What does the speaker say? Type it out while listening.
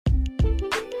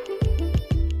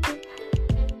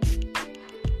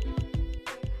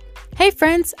Hey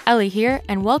friends, Ellie here,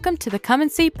 and welcome to the Come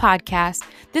and See podcast.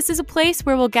 This is a place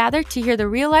where we'll gather to hear the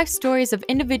real life stories of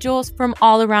individuals from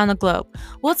all around the globe.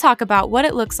 We'll talk about what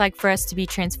it looks like for us to be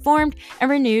transformed and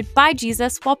renewed by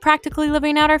Jesus while practically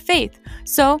living out our faith.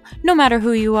 So, no matter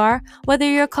who you are, whether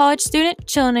you're a college student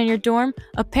chilling in your dorm,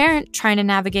 a parent trying to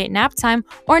navigate nap time,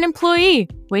 or an employee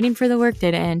waiting for the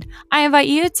workday to end, I invite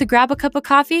you to grab a cup of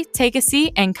coffee, take a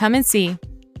seat, and come and see.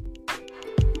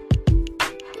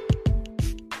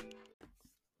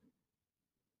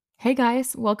 Hey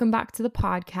guys, welcome back to the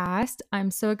podcast. I'm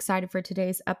so excited for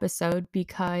today's episode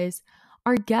because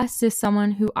our guest is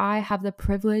someone who I have the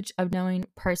privilege of knowing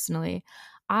personally.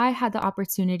 I had the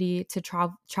opportunity to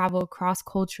travel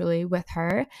cross-culturally with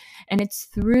her, and it's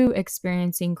through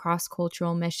experiencing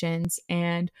cross-cultural missions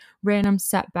and random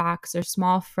setbacks or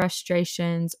small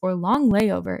frustrations or long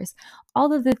layovers,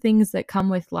 all of the things that come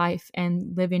with life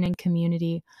and living in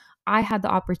community. I had the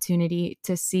opportunity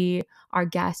to see our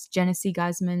guest, Genesee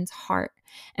Guzman's heart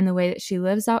and the way that she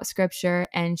lives out scripture,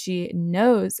 and she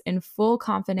knows in full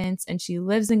confidence and she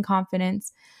lives in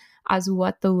confidence as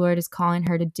what the Lord is calling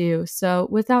her to do. So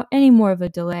without any more of a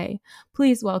delay,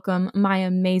 please welcome my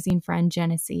amazing friend,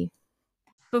 Genesee.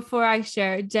 Before I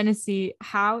share, Genesee,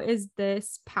 how is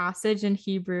this passage in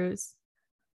Hebrews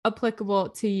applicable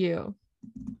to you?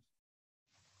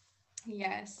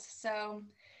 Yes. So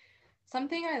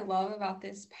something I love about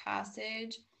this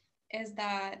passage is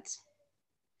that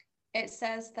it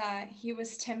says that he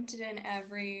was tempted in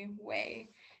every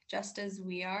way, just as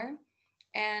we are.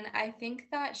 And I think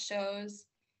that shows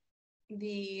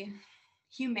the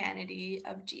humanity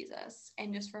of Jesus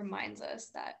and just reminds us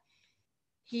that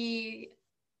he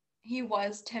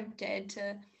was tempted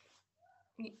to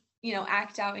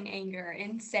act out in anger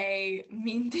and say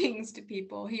mean things to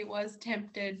people. He was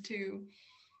tempted to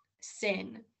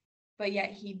sin, but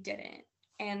yet he didn't.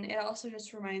 And it also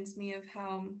just reminds me of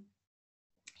how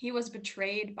he was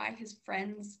betrayed by his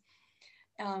friends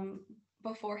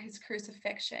before his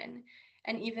crucifixion.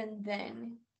 And even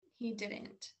then, he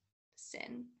didn't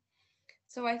sin.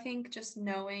 So I think just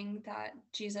knowing that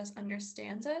Jesus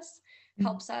understands us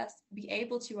helps us be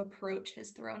able to approach his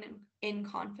throne in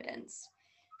confidence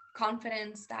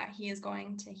that he is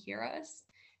going to hear us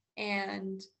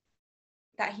and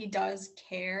that he does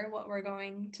care what we're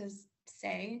going to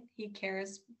say. He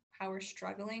cares how we're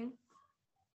struggling.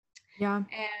 Yeah. And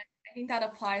I think that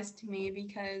applies to me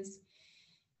because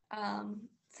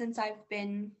since I've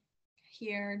been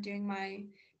here doing my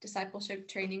discipleship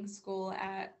training school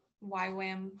at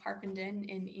YWAM Harpenden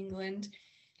in England,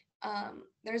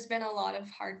 there's been a lot of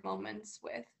hard moments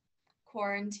with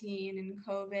quarantine and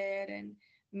COVID and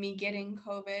me getting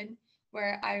COVID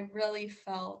where I really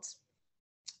felt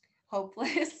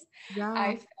hopeless. Yeah.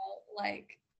 I felt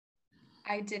like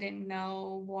I didn't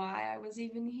know why I was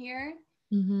even here.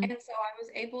 Mm-hmm. And so I was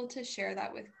able to share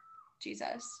that with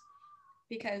Jesus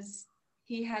because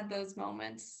he had those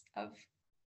moments of,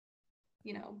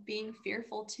 being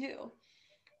fearful too.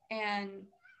 And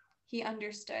he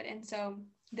understood. And so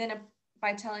then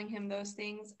by telling him those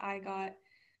things, I got,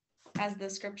 as the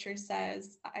scripture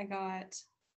says, I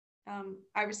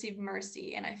received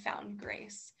mercy and I found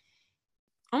grace.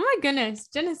 Oh my goodness,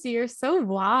 Genesee, you're so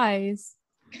wise.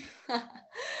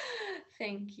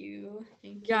 Thank you.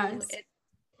 Thank Yes. you.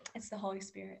 It's the Holy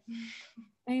Spirit.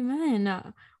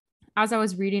 Amen. As I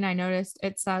was reading, I noticed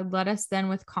it said, "Let us then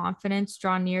with confidence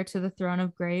draw near to the throne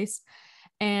of grace."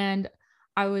 And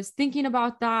I was thinking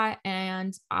about that,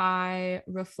 and I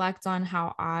reflect on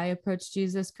how I approached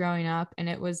Jesus growing up, and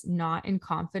it was not in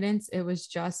confidence, it was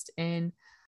just in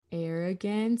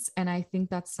arrogance. And I think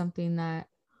that's something that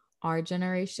our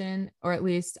generation, or at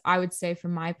least I would say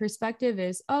from my perspective,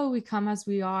 is, oh, we come as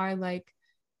we are. Like,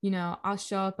 I'll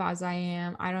show up as I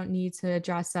am. I don't need to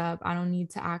dress up. I don't need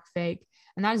to act fake.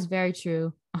 And that is very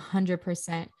true,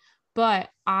 100%. But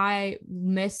I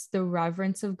miss the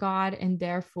reverence of God. And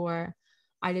therefore,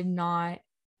 I did not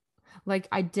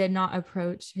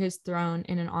approach his throne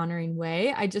in an honoring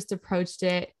way. I just approached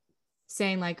it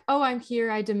saying, like, oh, I'm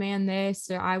here. I demand this,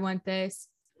 or I want this.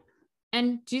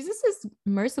 And Jesus is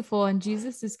merciful and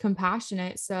Jesus is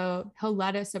compassionate. So he'll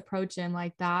let us approach him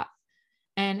like that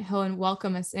and he'll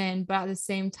welcome us in. But at the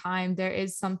same time, there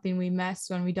is something we miss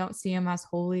when we don't see him as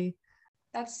holy.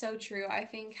 That's so true. I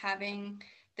think having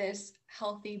this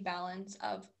healthy balance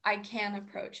of I can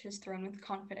approach his throne with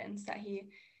confidence that he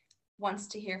wants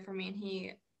to hear from me and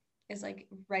he is like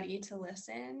ready to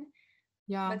listen.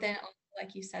 Yeah. But then,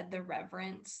 like you said, the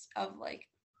reverence of like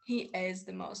he is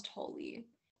the most holy.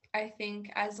 I think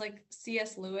as like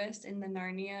C.S. Lewis in the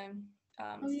Narnia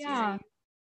series,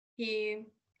 he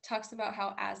talks about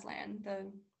how Aslan,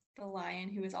 the the lion,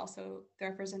 who is also the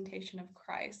representation of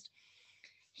Christ,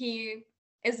 he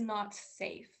is not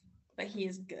safe, but he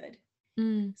is good.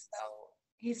 Mm. So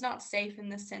he's not safe in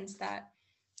the sense that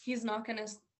he's not going to,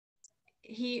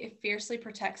 he fiercely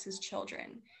protects his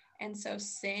children. And so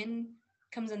sin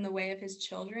comes in the way of his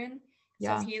children. So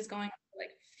Yeah. he is going to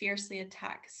like fiercely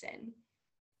attack sin.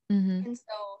 Mm-hmm. And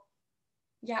so,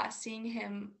 yeah, seeing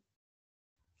him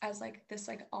as like this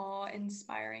like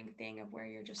awe-inspiring thing of where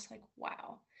you're just like,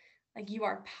 wow, like you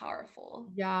are powerful.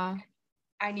 Yeah.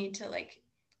 I need to like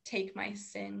take my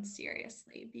sin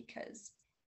seriously because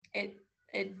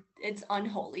it's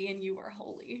unholy and you are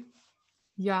holy.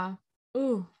 Yeah.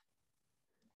 Ooh.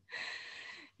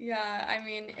 Yeah, I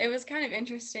mean, it was kind of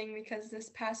interesting because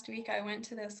this past week I went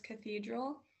to this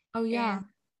cathedral Oh, yeah. in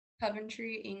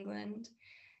Coventry, England,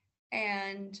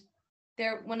 and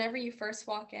there, whenever you first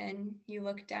walk in, you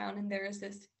look down and there is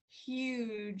this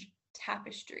huge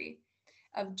tapestry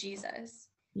of Jesus.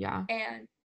 Yeah. And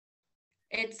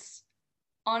it's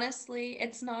honestly,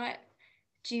 it's not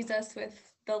Jesus with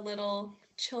the little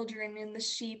children and the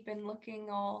sheep and looking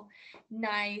all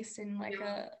nice and like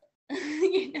Yeah. a,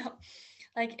 you know,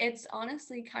 like it's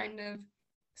honestly kind of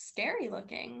scary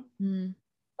looking, Mm.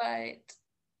 but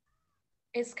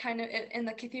it's kind of, and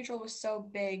the cathedral was so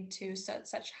big too, so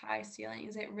such high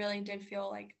ceilings. It really did feel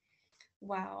like,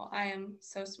 wow, I am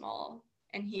so small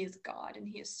and he is God and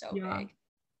he is so Yeah. big.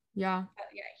 Yeah. But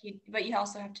yeah, but you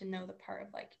also have to know the part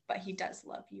of like, but he does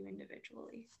love you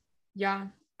individually. Yeah.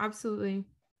 Absolutely.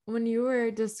 When you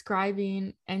were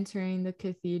describing entering the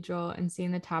cathedral and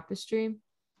seeing the tapestry,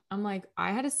 I'm like,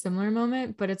 I had a similar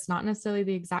moment, but it's not necessarily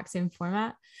the exact same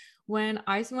format. When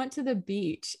I went to the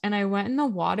beach and I went in the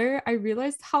water, I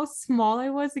realized how small I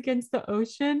was against the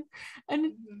ocean.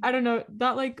 And I don't know,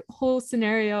 that like whole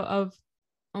scenario of,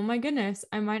 oh my goodness,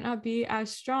 I might not be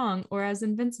as strong or as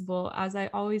invincible as I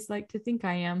always like to think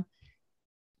I am.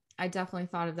 I definitely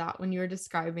thought of that when you were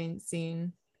describing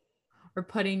seeing or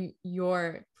putting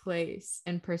your place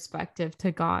in perspective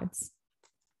to God's.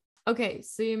 Okay,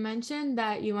 so you mentioned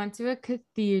that you went to a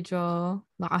cathedral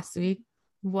last week.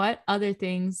 What other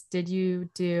things did you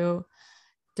do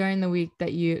during the week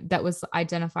that was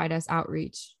identified as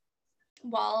outreach?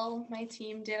 While my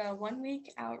team did a 1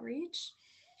 week outreach,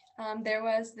 there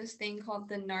was this thing called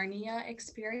the Narnia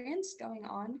experience going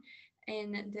on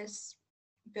in this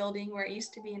building where it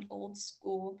used to be an old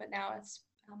school, but now it's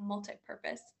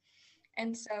multi-purpose.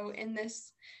 And so in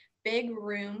this big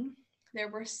room, there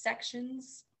were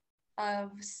sections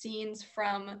of scenes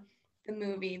from the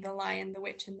movie The Lion, the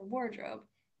Witch, and the Wardrobe,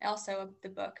 also the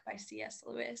book by C.S.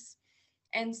 Lewis.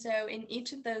 And so in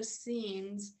each of those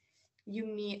scenes, you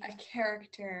meet a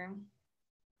character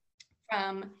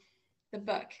from the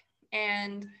book.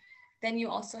 And then you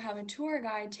also have a tour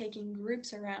guide taking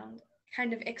groups around,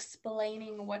 kind of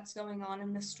explaining what's going on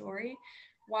in the story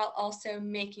while also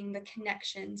making the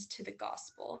connections to the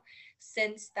gospel,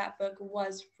 since that book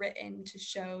was written to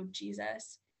show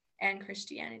Jesus and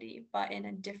Christianity, but in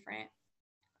a different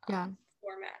Yeah.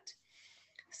 format.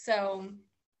 So,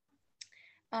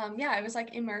 yeah, it was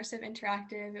like immersive,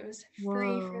 interactive. It was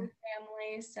free for Whoa. the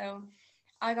family. So,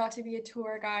 I got to be a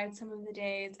tour guide some of the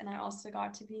days, and I also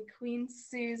got to be Queen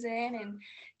Susan and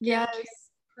give kids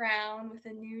Yes. a crown with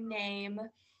a new name.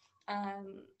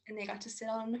 And they got to sit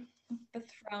on the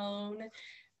throne.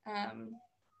 Um,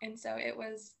 and so it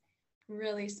was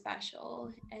really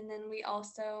special. And then we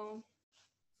also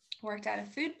worked at a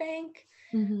food bank.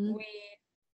 Mm-hmm. We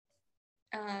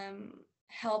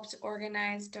helped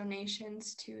organize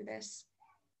donations to this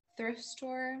thrift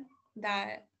store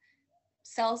that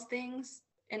sells things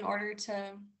in order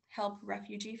to help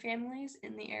refugee families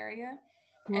in the area.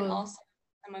 And Whoa. also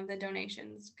some of the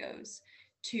donations goes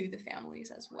to the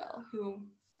families as well who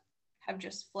have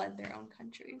just fled their own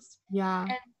countries. Yeah.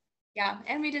 And yeah,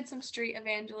 and we did some street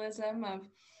evangelism of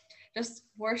just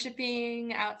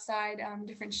worshiping outside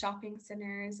different shopping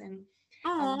centers and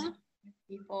Aw. talking with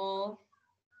people.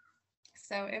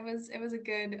 So it was a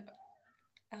good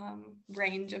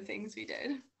range of things we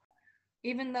did.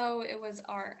 Even though it was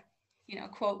our,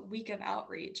 quote, week of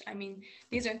outreach, I mean,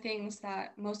 these are things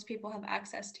that most people have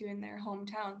access to in their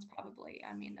hometowns, probably.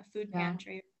 I mean, a food Yeah.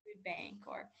 pantry, a food bank,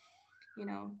 or,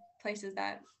 places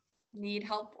that need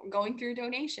help going through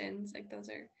donations. Like, those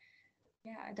are,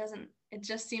 yeah, it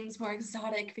just seems more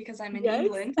exotic because I'm in Yes.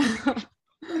 England, like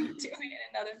doing it in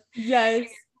another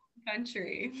Yes.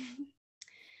 country.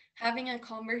 Having a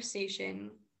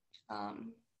conversation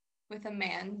with a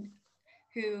man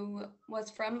who was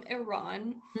from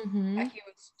Iran. Mm-hmm. He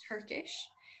was Turkish,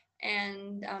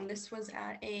 and this was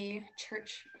at a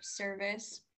church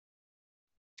service.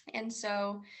 And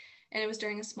so And it was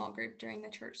during a small group during the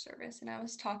church service. And I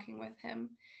was talking with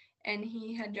him, and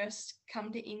he had just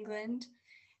come to England.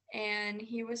 And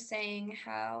he was saying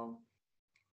how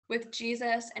with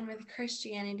Jesus and with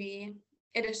Christianity,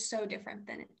 it is so different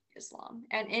than Islam.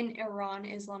 And in Iran,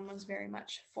 Islam was very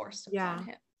much forced upon Yeah.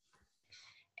 him.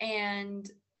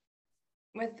 And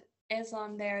with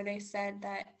Islam there, they said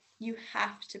that you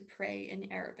have to pray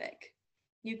in Arabic.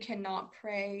 You cannot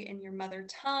pray in your mother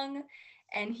tongue.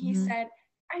 And he Mhm. said,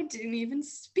 I didn't even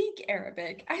speak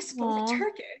Arabic. I spoke Aw.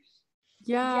 Turkish.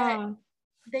 Yet Yeah.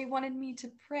 they wanted me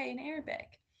to pray in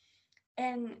Arabic.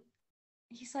 And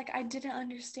he's like, I didn't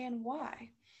understand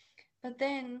why. But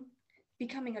then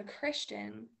becoming a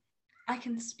Christian, I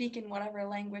can speak in whatever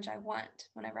language I want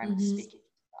whenever I'm Mhm. speaking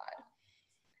to God.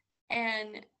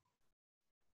 And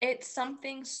it's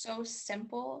something so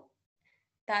simple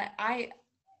that I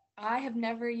have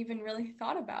never even really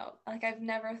thought about. Like I've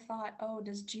never thought, oh,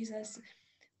 does Jesus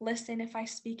listen if I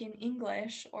speak in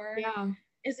English, or Yeah.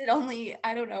 is it only,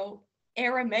 I don't know,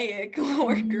 Aramaic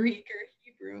or Mhm. Greek or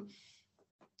Hebrew?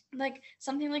 Like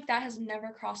something like that has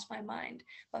never crossed my mind.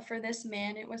 But for this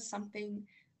man, it was something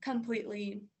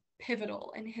completely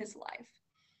pivotal in his life.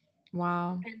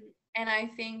 Wow. And and I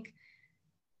think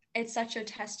it's such a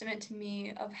testament to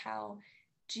me of how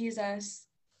Jesus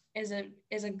is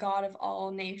a God of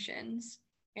all nations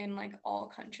in like all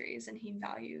countries, and he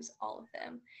values all of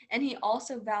them. And he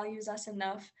also values us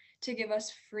enough to give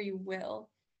us free will,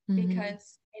 Mhm.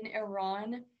 because in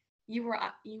Iran you were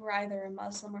either a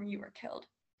Muslim or you were killed.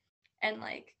 And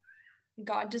like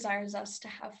God desires us to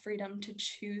have freedom to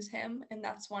choose him, and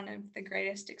that's one of the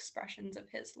greatest expressions of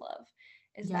his love,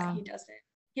 is that Yeah.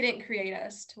 he didn't create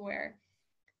us to where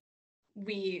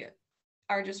we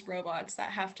are just robots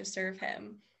that have to serve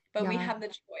him, but we Yeah. have the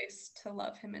choice to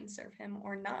love him and serve him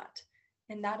or not.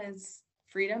 And that is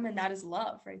freedom, and that is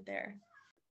love right there.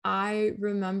 I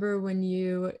remember when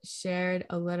you shared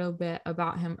a little bit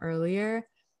about him earlier,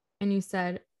 and you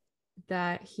said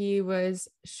that he was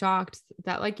shocked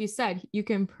that, like you said, you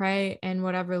can pray in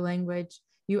whatever language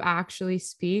you actually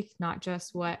speak, not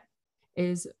just what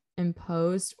is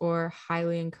imposed or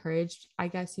highly encouraged, I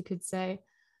guess you could say.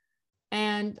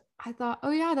 And I thought,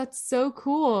 oh, yeah, that's so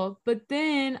cool. But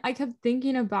then I kept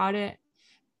thinking about it,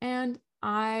 and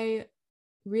I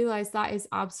realized that is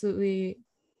absolutely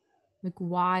like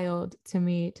wild to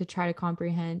me to try to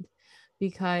comprehend,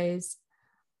 because,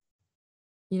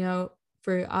 you know,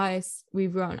 for us,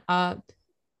 we've grown up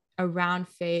around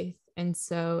faith. And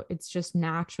so it's just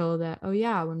natural that, oh,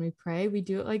 yeah, when we pray, we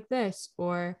do it like this,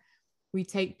 or we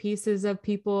take pieces of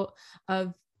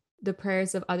of the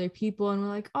prayers of other people, and we're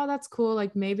like, oh, that's cool.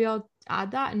 Like maybe I'll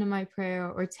add that into my prayer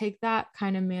or take that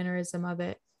kind of mannerism of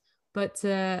it. But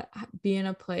to be in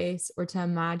a place, or to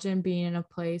imagine being in a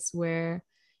place where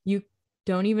you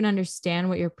don't even understand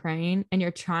what you're praying and you're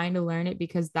trying to learn it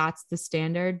because that's the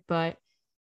standard, but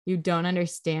you don't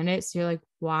understand it. So you're like,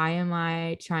 why am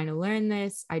I trying to learn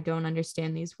this? I don't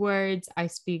understand these words. I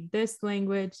speak this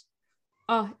language.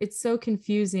 Oh, it's so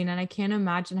confusing. And I can't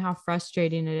imagine how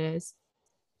frustrating it is.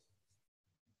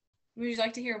 Would you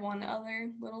like to hear one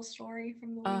other little story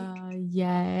from the week?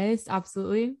 Yes,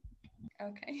 absolutely.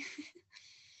 Okay.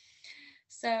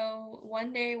 So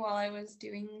one day while I was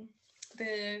doing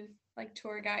the like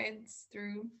tour guides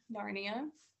through Narnia,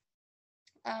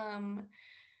 um,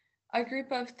 a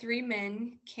group of three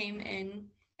men came in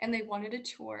and they wanted a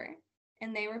tour,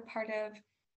 and they were part of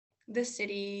the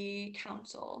city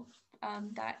council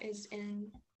that is in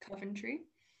Coventry.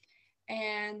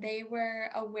 And they were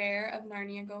aware of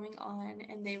Narnia going on,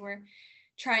 and they were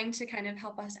trying to kind of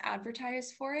help us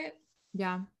advertise for it.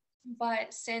 Yeah.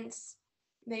 But since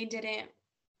they didn't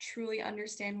truly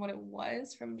understand what it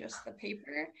was from just the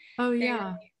paper, Oh, they were yeah.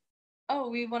 like, oh,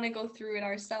 we want to go through it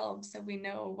ourselves so we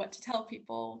know what to tell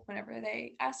people whenever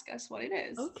they ask us what it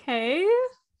is. Okay.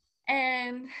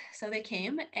 And so they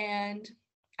came, and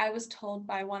I was told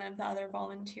by one of the other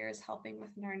volunteers helping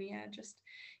with Narnia,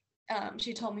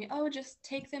 she told me, oh, just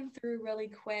take them through really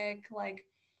quick. Like,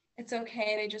 it's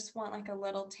okay. They just want like a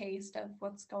little taste of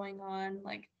what's going on.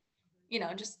 Like,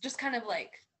 just kind of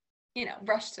like,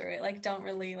 rush through it. Like, don't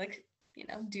really like,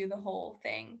 do the whole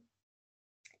thing.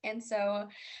 And so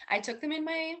I took them in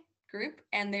my group,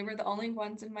 and they were the only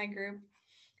ones in my group.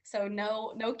 So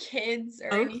no kids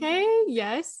or anything. Okay.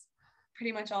 Yes.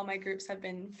 Pretty much all my groups have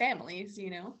been families.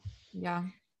 Yeah.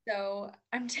 So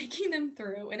I'm taking them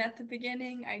through, and at the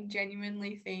beginning, I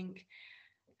genuinely think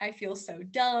I feel so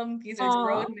dumb. These are Oh.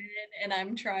 grown men, and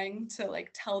I'm trying to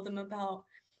like tell them about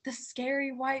the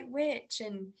scary white witch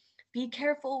and be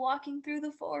careful walking through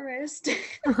the forest.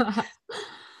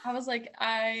 I was like,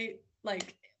 I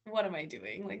like what am I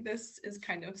doing? Like, this is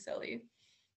kind of silly.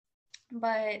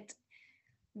 But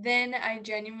then I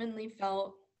genuinely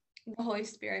felt the Holy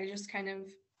Spirit just kind of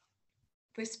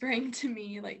whispering to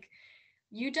me, like,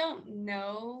 you don't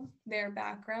know their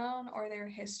background or their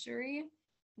history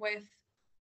with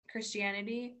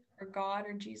Christianity or God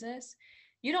or Jesus.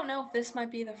 You don't know if this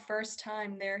might be the first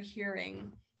time they're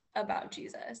hearing about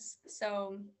Jesus.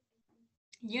 So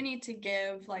you need to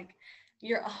give like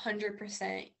your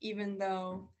 100%, even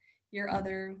though your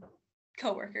other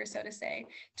coworker, so to say,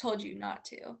 told you not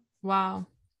to. Wow.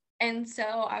 And so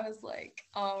I was like,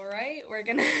 all right, we're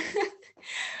gonna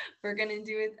we're gonna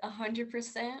do it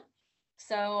 100%.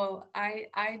 So I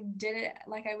did it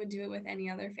like I would do it with any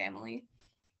other family.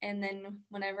 And then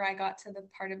whenever I got to the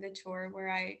part of the tour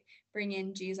where I bring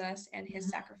in Jesus and his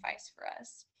sacrifice for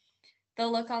us, the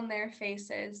look on their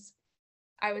faces,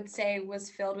 I would say, was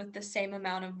filled with the same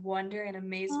amount of wonder and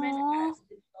amazement Aww. as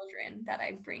the children that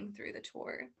I bring through the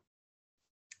tour.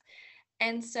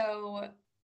 And so,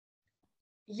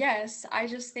 yes, I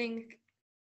just think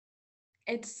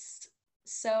it's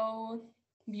so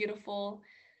beautiful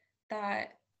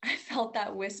that I felt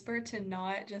that whisper to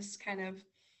not just kind of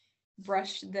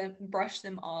brush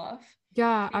them off.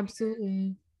 Yeah, Because,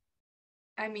 absolutely.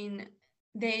 I mean,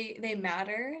 they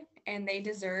matter and they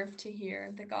deserve to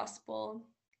hear the gospel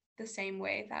the same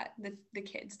way that the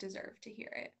kids deserve to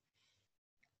hear it.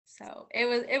 So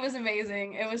it was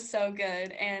amazing. It was so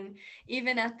good. And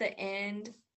even at the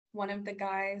end, one of the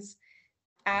guys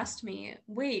asked me,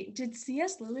 "Wait, did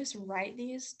C.S. Lewis write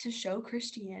these to show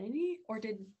Christianity, or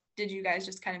did you guys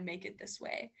just kind of make it this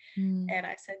way?" Mm. And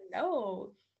I said,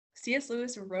 "No. C.S.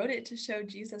 Lewis wrote it to show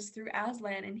Jesus through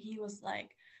Aslan." And he was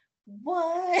like,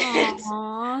 "What?"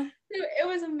 Aww. It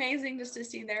was amazing just to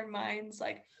see their minds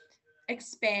like Oh.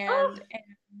 expand. And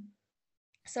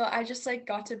so I just like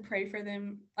got to pray for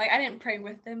them. Like, I didn't pray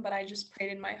with them, but I just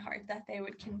prayed in my heart that they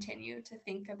would continue to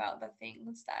think about the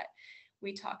things that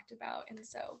we talked about. And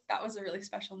so that was a really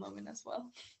special moment as well.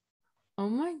 Oh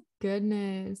my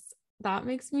goodness. That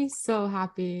makes me so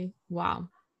happy. Wow.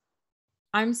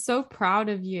 I'm so proud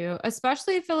of you,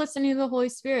 especially for listening to the Holy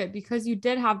Spirit, because you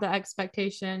did have the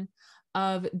expectation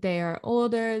of they're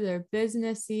older, they're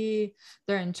businessy,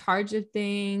 they're in charge of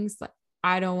things. Like,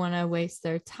 I don't want to waste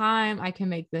their time. I can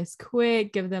make this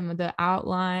quick, give them the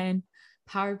outline,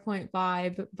 PowerPoint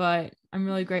vibe. But I'm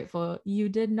really grateful you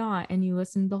did not, and you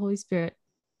listened to the Holy Spirit.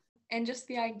 And just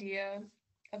the idea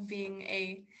of being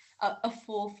a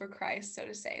fool for Christ, so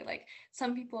to say. Like,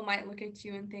 some people might look at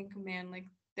you and think, man, like,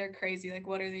 they're crazy. Like,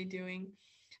 what are they doing?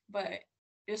 But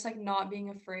just like not being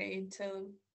afraid to,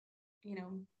 you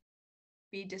know,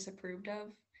 be disapproved of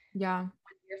Yeah. when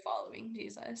you're following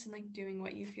Jesus and like doing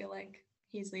what you feel like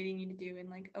he's leading you to do and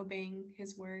like obeying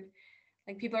his word.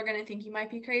 Like, people are gonna think you might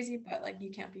be crazy, but like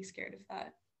you can't be scared of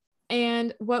that.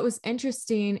 And what was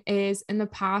interesting is in the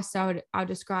past, I would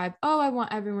describe, oh, I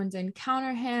want everyone to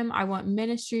encounter him. I want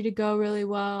ministry to go really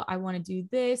well. I want to do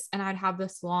this. And I'd have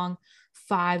this long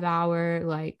 5 hour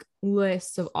like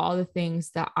list of all the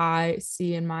things that I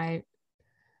see in my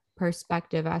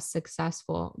perspective as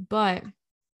successful. But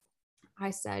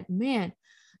I said, man,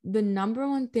 the number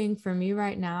one thing for me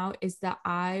right now is that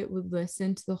I would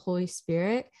listen to the Holy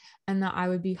Spirit and that I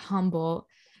would be humble.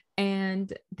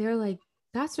 And they're like,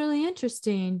 that's really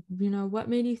interesting. You know, what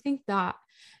made you think that?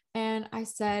 And I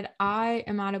said, I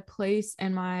am at a place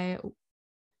in my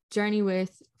journey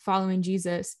with following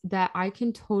Jesus that I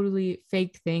can totally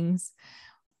fake things.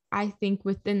 I think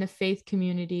within the faith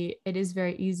community, it is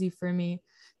very easy for me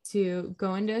to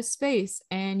go into a space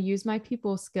and use my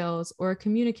people skills or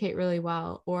communicate really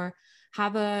well or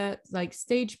have a like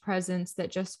stage presence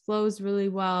that just flows really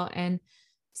well and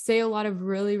say a lot of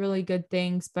really, really good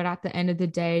things. But at the end of the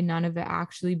day, none of it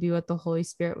actually be what the Holy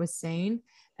Spirit was saying.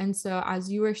 And so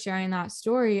as you were sharing that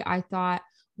story, I thought,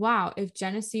 wow, if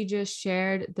Genesee just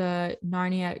shared the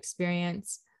Narnia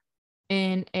experience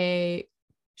in a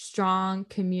strong,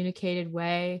 communicated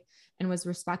way and was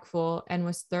respectful and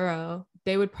was thorough,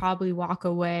 they would probably walk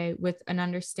away with an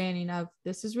understanding of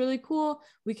this is really cool.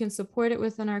 We can support it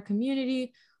within our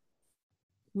community.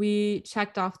 We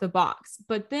checked off the box.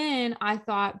 But then I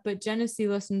thought, but Genesee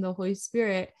listened to the Holy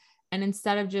Spirit. And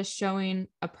instead of just showing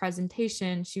a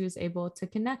presentation, she was able to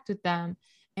connect with them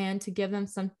and to give them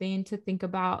something to think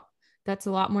about that's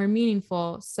a lot more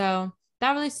meaningful. So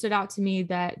that really stood out to me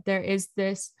that there is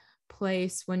this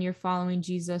place when you're following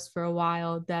Jesus for a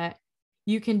while that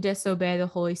you can disobey the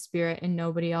Holy Spirit and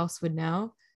nobody else would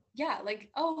know. Yeah, like,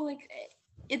 oh, like,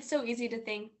 it's so easy to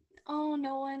think, oh,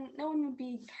 no one would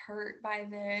be hurt by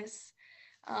this.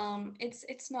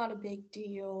 It's not a big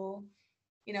deal.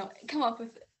 Come up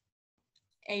with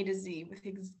A to Z with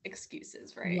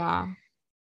excuses, right? Yeah.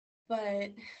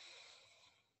 But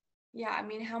yeah, I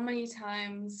mean, how many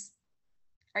times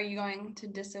are you going to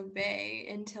disobey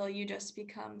until you just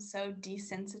become so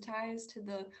desensitized to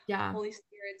the Yeah. Holy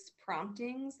Spirit's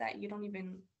promptings that you don't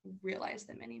even realize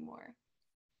them anymore?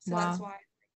 So that's Wow. why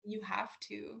you have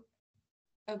to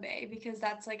obey, because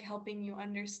that's like helping you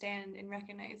understand and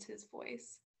recognize his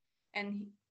voice. And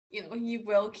you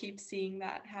will keep seeing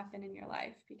that happen in your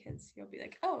life, because you'll be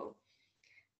like, oh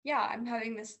yeah, I'm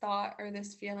having this thought or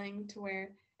this feeling to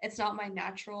where it's not my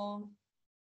natural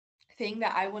thing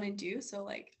that I want to do. So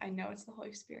like I know it's the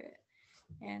Holy Spirit.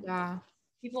 And Yeah.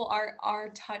 people are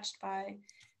touched by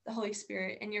the Holy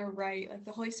Spirit. And you're right, like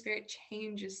the Holy Spirit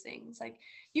changes things. Like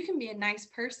you can be a nice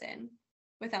person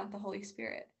without the Holy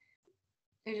Spirit.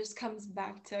 It just comes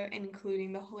back to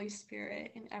including the Holy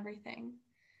Spirit in everything.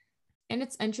 And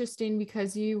it's interesting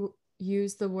because you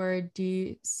use the word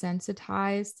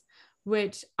desensitized,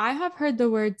 which I have heard the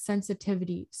word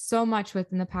sensitivity so much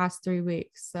within the past 3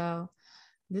 weeks. So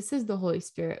this is the Holy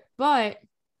Spirit. But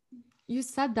you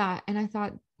said that, and I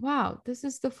thought, wow, this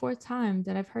is the fourth time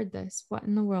that I've heard this. What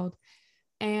in the world?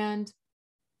 And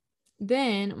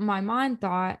then my mind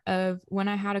thought of when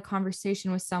I had a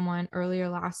conversation with someone earlier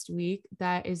last week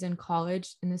that is in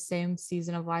college in the same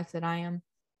season of life that I am.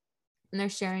 And they're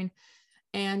sharing,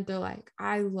 and they're like,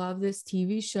 I love this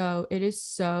TV show. It is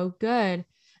so good.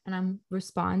 And I'm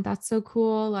respond, that's so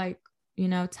cool. Like,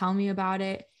 tell me about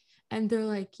it. And they're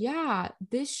like, yeah,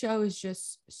 this show is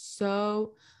just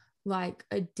so like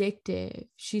addictive.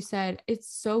 She said, it's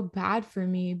so bad for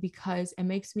me because it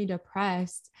makes me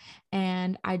depressed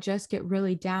and I just get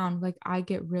really down. Like I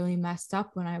get really messed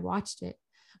up when I watched it,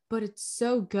 but it's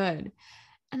so good.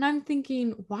 And I'm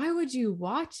thinking, why would you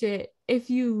watch it if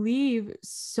you leave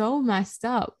so messed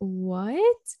up?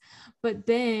 What? But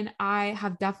then I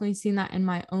have definitely seen that in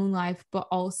my own life, but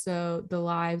also the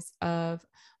lives of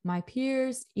my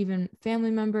peers, even family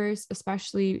members,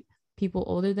 especially people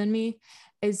older than me,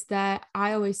 is that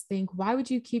I always think, why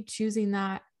would you keep choosing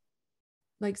that,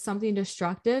 like something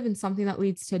destructive and something that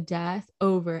leads to death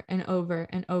over and over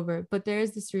and over? But there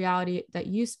is this reality that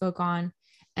you spoke on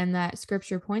and that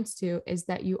scripture points to, is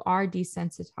that you are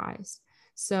desensitized.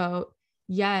 So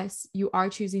yes, you are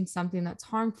choosing something that's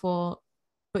harmful,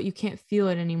 but you can't feel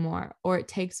it anymore, or it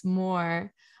takes a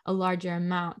larger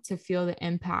amount to feel the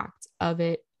impact of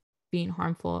it being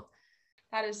harmful.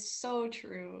 That is so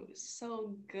true.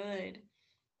 So good.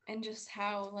 And just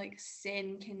how like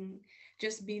sin can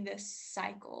just be this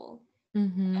cycle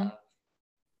Mm-hmm. of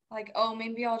like, oh,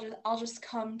 maybe I'll just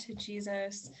come to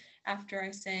Jesus after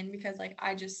I sin, because like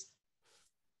I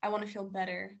want to feel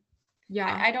better.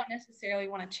 Yeah. I don't necessarily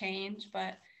want to change,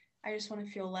 but I just want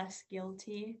to feel less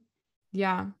guilty.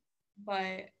 Yeah.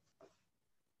 But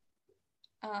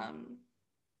um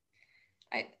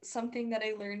I something that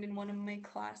I learned in one of my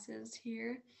classes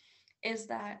here is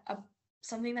that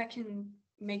something that can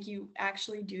make you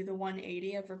actually do the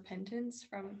 180 of repentance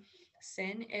from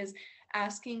sin is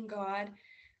asking God,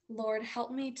 Lord,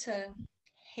 help me to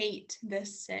hate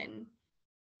this sin,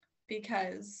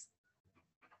 because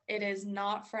it is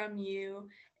not from you.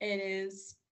 It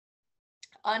is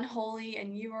unholy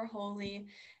and you are holy,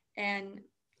 and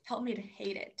help me to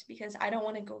hate it, because I don't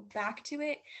want to go back to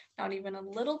it, not even a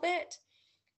little bit.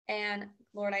 And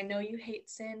Lord, I know you hate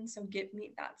sin, so give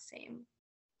me that same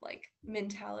like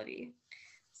mentality.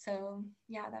 So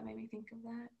yeah, that made me think of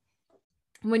that.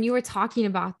 When you were talking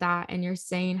about that and you're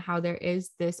saying how there is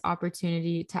this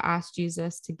opportunity to ask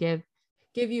Jesus to give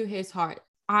you his heart,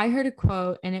 I heard a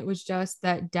quote and it was just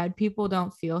that dead people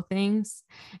don't feel things.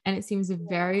 And it seems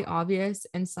very Yeah. obvious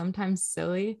and sometimes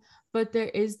silly, but there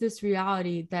is this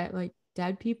reality that like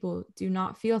dead people do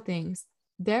not feel things.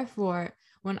 Therefore,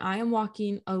 when I am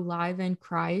walking alive in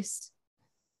Christ,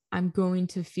 I'm going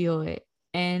to feel it,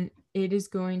 and it is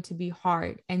going to be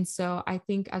hard. And so I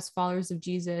think as followers of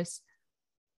Jesus,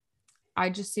 I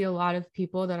just see a lot of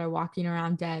people that are walking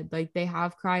around dead. Like they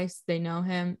have Christ, they know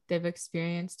him, they've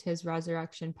experienced his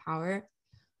resurrection power,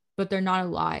 but they're not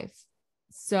alive.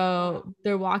 Wow. So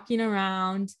they're walking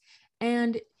around,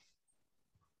 and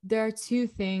there are two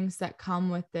things that come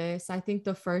with this. I think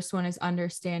the first one is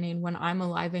understanding when I'm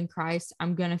alive in Christ,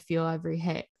 I'm going to feel every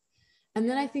hit. And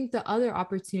then I Yeah. think the other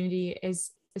opportunity is,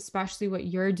 especially what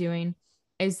you're doing,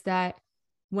 is that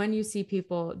when you see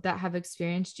people that have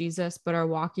experienced Jesus but are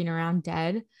walking around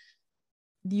dead,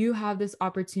 you have this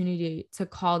opportunity to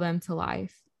call them to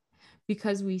life,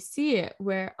 because we see it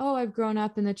where, oh, I've grown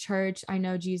up in the church, I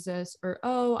know Jesus, or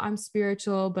oh, I'm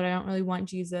spiritual, but I don't really want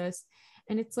Jesus.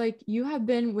 And it's like you have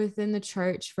been within the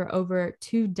church for over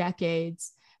 2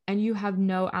 decades and you have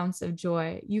no ounce of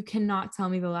joy. You cannot tell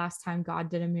me the last time God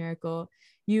did a miracle.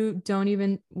 You don't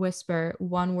even whisper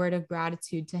one word of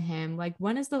gratitude to him. Like,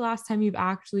 when is the last time you've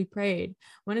actually prayed?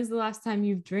 When is the last time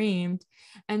you've dreamed?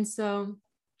 And so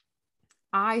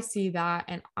I see that,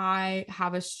 and I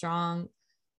have a strong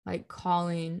like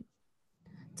calling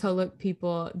to look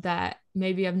people that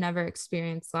maybe have never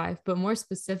experienced life, but more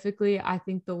specifically, I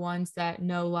think the ones that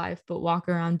know life but walk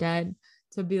around dead,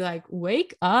 to be like,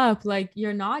 wake up, like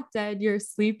you're not dead, you're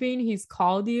sleeping. He's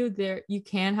called you there. You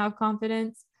can have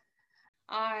confidence.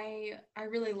 I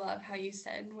really love how you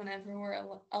said whenever we're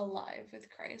alive with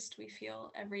Christ, we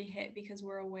feel every hit because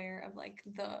we're aware of like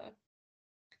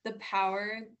the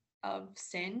power of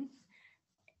sin,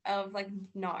 of like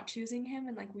not choosing him,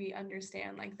 and like we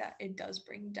understand like that it does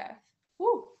bring death.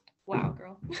 Woo! Wow,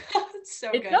 girl. That's so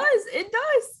It good. does. It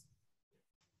does.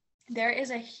 There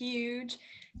is a huge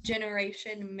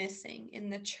generation missing in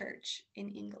the church in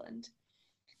England.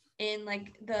 In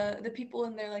like the people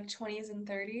in their like 20s and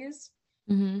 30s.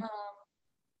 Mm-hmm. Um,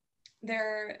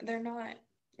 they're not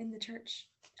in the church.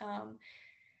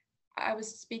 I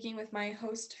was speaking with my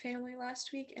host family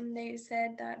last week, and they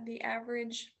said that the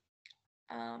average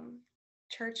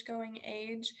church going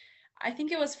age, I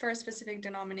think it was for a specific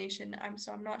denomination. I'm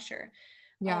not sure.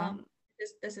 Yeah.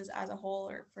 This is as a whole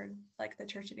or for like the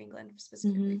Church of England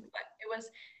specifically, Mm-hmm. but it was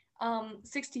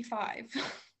 65.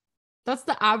 That's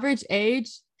the average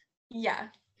age. Yeah.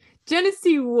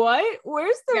 Genesee, what?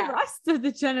 Where's the Yeah. rest of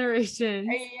the generations?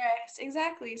 Yes,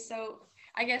 exactly. So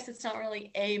I guess it's not really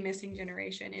a missing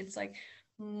generation. It's like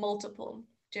multiple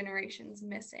generations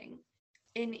missing.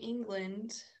 In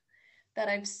England, that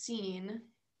I've seen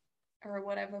or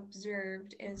what I've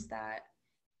observed is that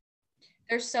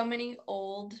there's so many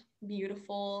old,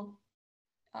 beautiful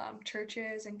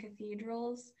churches and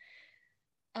cathedrals,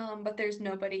 but there's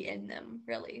nobody in them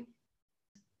really.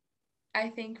 I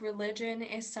think religion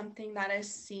is something that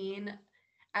is seen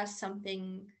as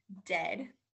something dead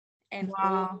and old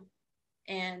Wow.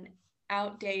 and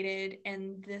outdated,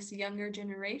 and this younger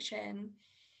generation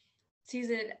sees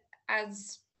it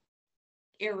as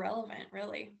irrelevant,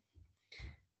 really.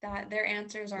 That their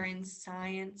answers are in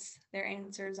science, their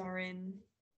answers are in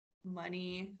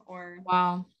money or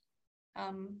Wow.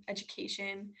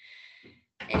 education.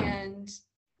 And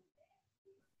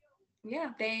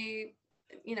yeah,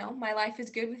 my life is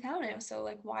good without it. So,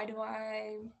 like, why do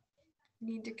I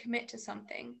need to commit to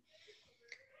something?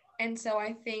 And so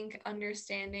I think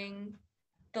understanding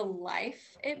the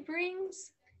life it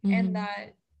brings, and Mm-hmm.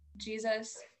 that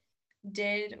Jesus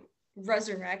did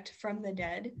resurrect from the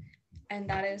dead, and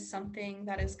that is something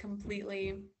that is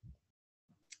completely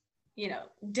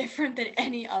different than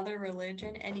any other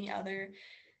religion,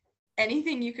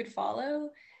 anything you could follow,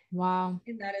 Wow.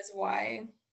 and that is why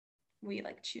we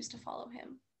like choose to follow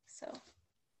him. So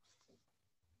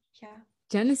yeah.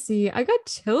 Genesee, I got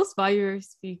chills while you were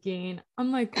speaking.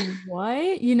 I'm like,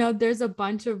 what? There's a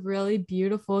bunch of really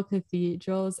beautiful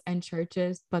cathedrals and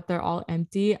churches, but they're all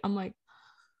empty. I'm like,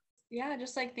 Yeah,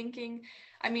 just like thinking,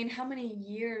 I mean, how many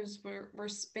years were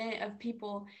spent of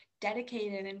people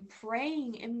dedicated and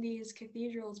praying in these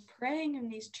cathedrals, praying in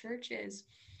these churches,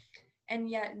 and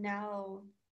yet now,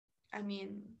 I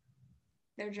mean,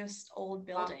 they're just old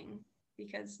wow. building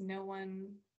because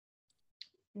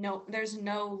there's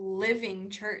no living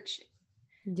church,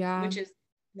 Yeah. which is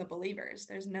the believers.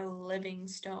 There's no living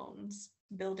stones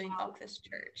building up this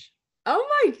church. Oh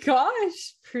my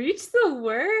gosh. Preach the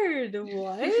word.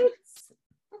 What?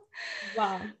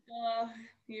 Wow.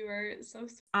 You are so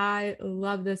sweet. I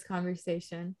love this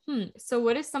conversation. So,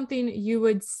 what is something you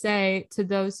would say to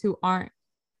those who aren't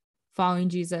following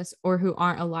Jesus or who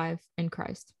aren't alive in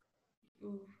Christ?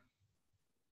 Ooh.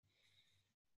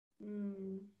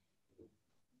 Mm.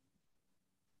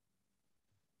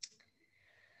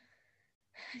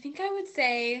 I think I would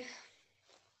say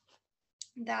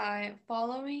that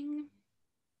following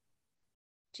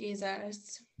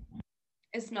Jesus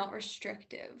is not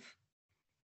restrictive.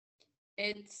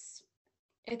 It's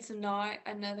it's not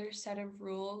another set of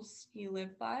rules you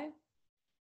live by.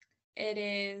 It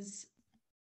is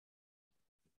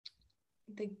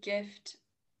the gift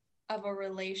of a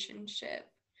relationship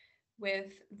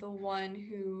with the one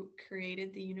who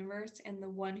created the universe and the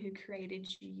one who created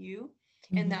you,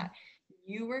 and Mhm. that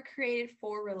you were created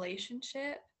for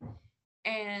relationship,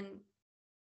 and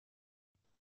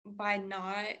by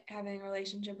not having a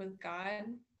relationship with God,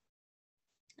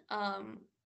 um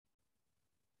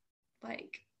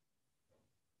like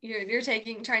you're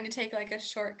trying to take like a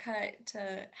shortcut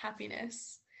to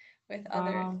happiness with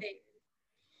other Wow. things.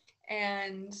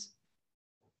 And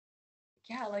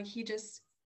yeah, like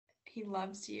he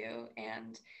loves you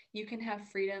and you can have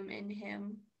freedom in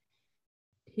him.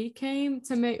 He came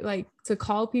to make, like, to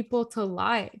call people to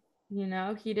life.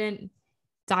 He didn't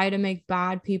die to make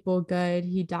bad people good.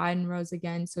 He died and rose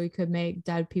again so he could make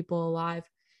dead people alive.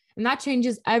 And that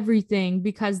changes everything,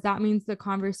 because that means the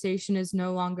conversation is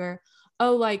no longer,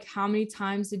 oh, like, how many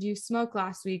times did you smoke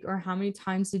last week? Or how many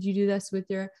times did you do this with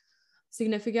your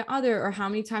significant other? Or how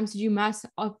many times did you mess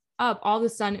up? All of a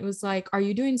sudden, it was like,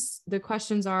 the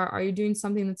questions are you doing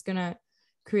something that's going to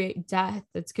create death,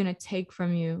 that's going to take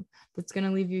from you, that's going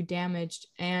to leave you damaged?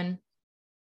 And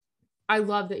I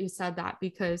love that you said that,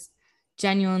 because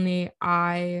genuinely,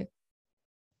 I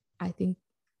think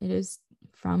it is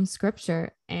from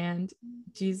scripture, and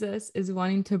Jesus is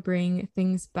wanting to bring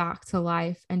things back to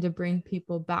life and to bring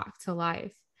people back to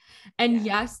life. And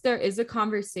yes, there is a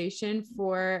conversation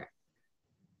for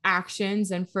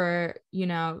actions and for,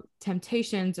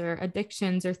 temptations or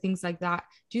addictions or things like that.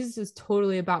 Jesus is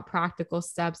totally about practical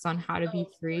steps on how to be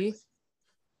free.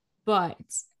 But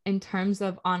in terms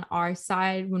of on our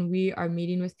side, when we are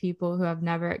meeting with people who have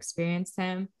never experienced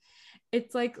him,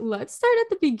 it's like, let's start at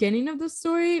the beginning of the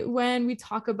story when we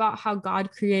talk about how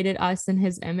God created us in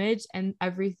his image and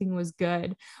everything was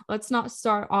good. Let's not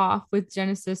start off with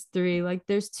Genesis 3. Like,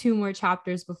 there's 2 more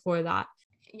chapters before that.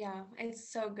 Yeah,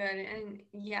 it's so good. And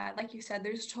yeah, like you said,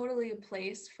 there's totally a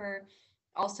place for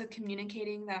also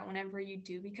communicating that whenever you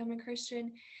do become a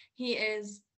Christian, he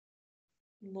is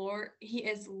Lord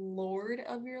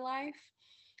of your life.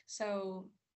 So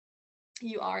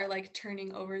you are like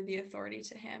turning over the authority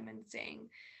to him and saying,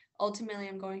 ultimately,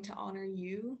 I'm going to honor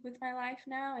you with my life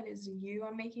now. It is you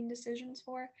I'm making decisions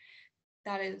for.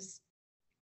 That is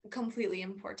completely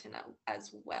important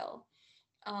as well.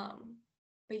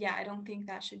 But yeah, I don't think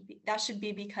that should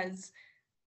be because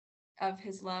of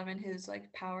his love and his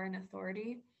like power and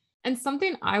authority. And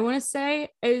something I want to say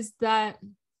is that,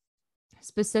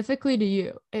 specifically to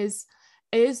you, is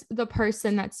the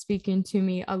person that's speaking to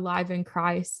me alive in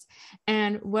Christ?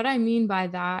 And what I mean by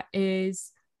that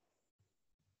is,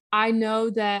 I know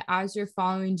that as you're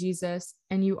following Jesus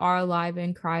and you are alive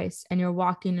in Christ and you're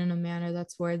walking in a manner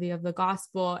that's worthy of the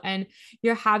gospel, and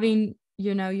you're having,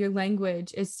 your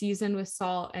language is seasoned with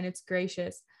salt and it's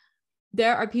gracious,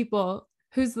 there are people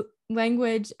whose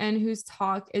language and whose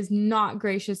talk is not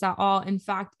gracious at all. In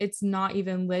fact, it's not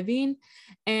even living.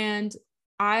 And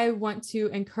I want to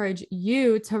encourage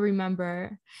you to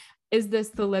remember, is this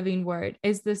the living word?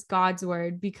 Is this God's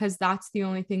word? Because that's the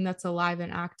only thing that's alive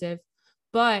and active.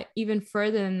 But even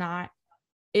further than that,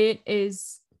 it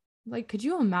is like, could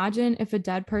you imagine if a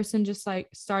dead person just like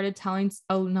started telling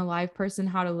an alive person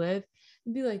how to live?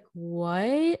 It'd be like,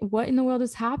 what in the world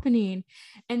is happening?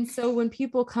 And so when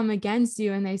people come against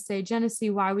you and they say, Genesee,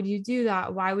 why would you do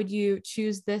that? Why would you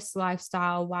choose this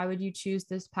lifestyle? Why would you choose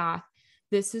this path?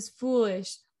 This is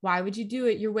foolish. Why would you do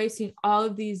it? You're wasting all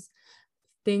of these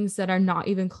things that are not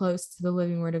even close to the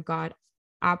living word of God.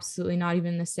 Absolutely not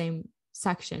even the same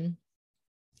section.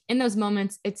 In those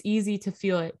moments, it's easy to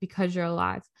feel it because you're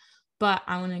alive. But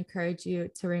I want to encourage you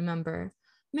to remember,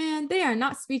 man, they are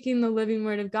not speaking the living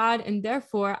word of God, and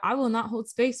therefore I will not hold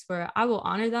space for it. I will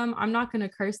honor them. I'm not going to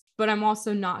curse, but I'm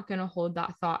also not going to hold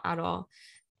that thought at all.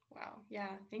 Wow. Yeah.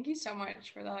 Thank you so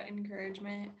much for that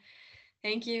encouragement.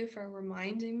 Thank you for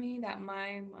reminding me that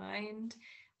my mind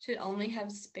should only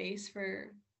have space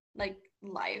for like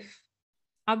life.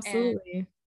 Absolutely. And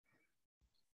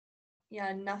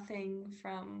yeah, nothing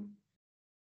from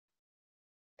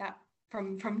that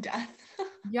from death.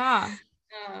 Yeah.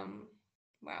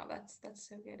 Wow, that's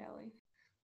so good, Ellie.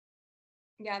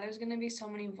 Yeah, there's gonna be so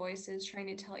many voices trying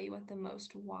to tell you what the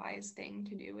most wise thing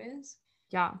to do is.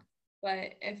 Yeah.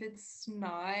 But if it's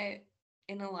not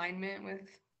in alignment with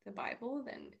the Bible,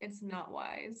 then it's not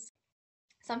wise.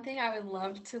 Something I would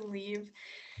love to leave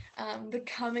the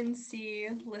Come and See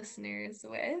listeners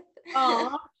with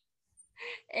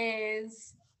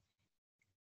is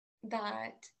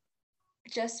that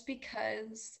just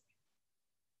because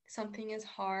something is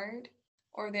hard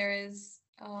or there is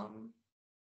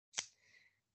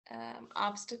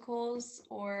obstacles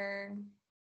or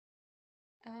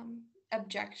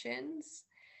objections,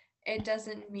 it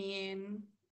doesn't mean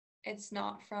it's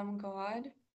not from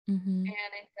God. Mm-hmm. And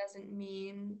it doesn't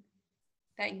mean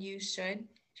that you should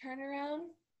turn around.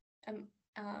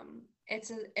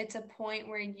 It's a point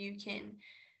where you can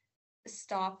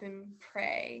stop and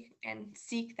pray and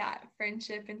seek that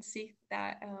friendship and seek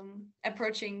that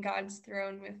approaching God's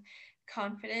throne with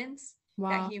confidence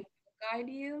that Wow. He will guide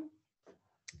you,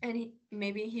 and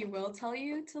maybe He will tell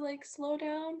you to like slow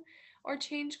down or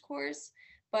change course.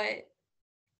 But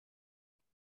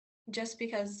just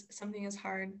because something is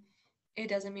hard it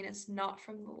doesn't mean it's not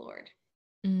from the Lord.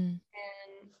 Mm.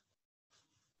 And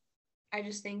I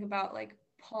just think about like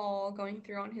Paul going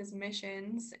through on his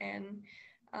missions and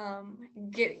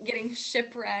getting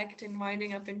shipwrecked and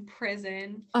winding up in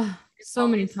prison. It's So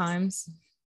many always times.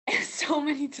 so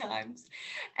many times.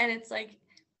 And it's like,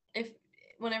 if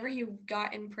whenever he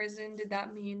got in prison, did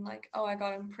that mean like, oh, I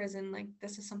got in prison, like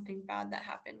this is something bad that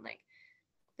happened? Like,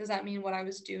 does that mean what I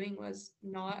was doing was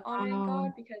not honoring God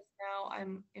Wow. because now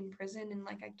I'm in prison and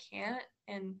like I can't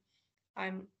and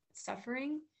I'm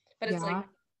suffering? But it's Yeah. like,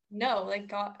 no, like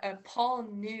God, Paul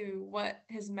knew what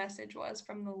his message was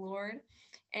from the Lord,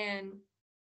 and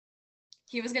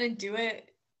he was gonna do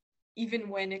it even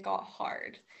when it got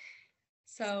hard.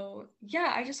 So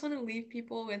yeah, I just want to leave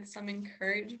people with some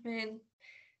encouragement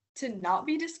to not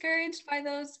be discouraged by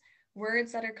those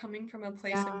words that are coming from a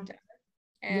place Yeah. of doubt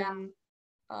Yeah. and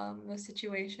those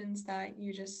situations that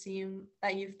you just seem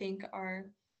that you think are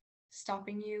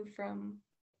stopping you from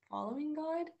following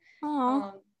God. Oh,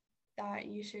 Um, that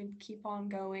you should keep on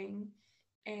going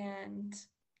and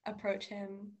approach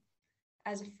Him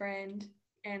as a friend,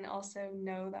 and also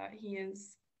know that He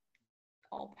is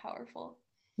all powerful.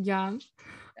 yeah.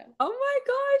 So. Oh my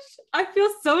gosh. I feel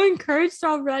so encouraged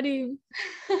already.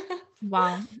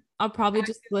 Wow. I'll probably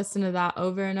just listen to that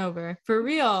over and over. For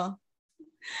real.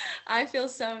 I feel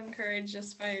so encouraged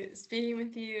just by speaking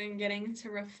with you and getting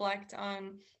to reflect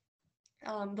on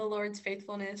the Lord's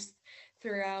faithfulness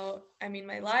throughout, I mean,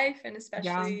 my life, and Yeah.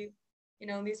 especially,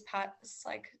 these past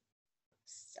like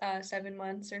 7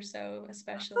 months or so,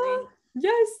 especially.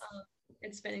 Yes.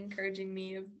 It's been encouraging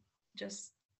me of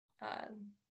just uh,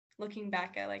 looking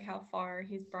back at like how far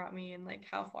He's brought me and like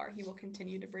how far He will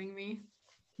continue to bring me.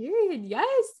 Period.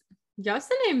 Yes. Yes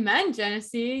and amen,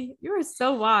 Genesee. You are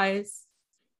so wise.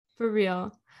 For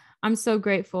real. I'm so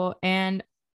grateful. And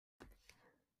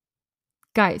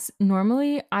guys,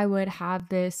 normally I would have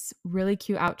this really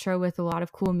cute outro with a lot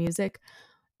of cool music,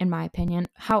 in my opinion.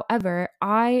 However,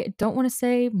 I don't want to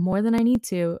say more than I need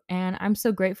to. And I'm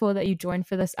so grateful that you joined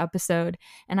for this episode.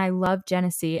 And I love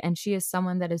Genesee, and she is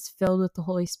someone that is filled with the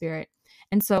Holy Spirit.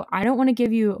 And so I don't want to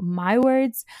give you my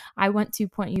words. I want to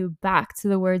point you back to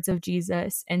the words of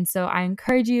Jesus. And so I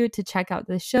encourage you to check out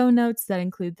the show notes that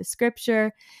include the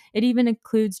scripture. It even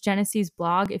includes Genesee's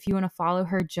blog if you want to follow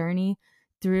her journey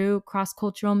through cross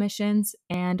cultural missions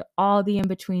and all the in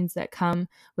betweens that come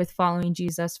with following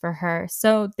Jesus for her.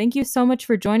 So, thank you so much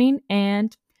for joining.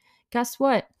 And guess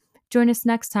what? Join us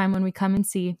next time when we come and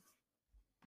see.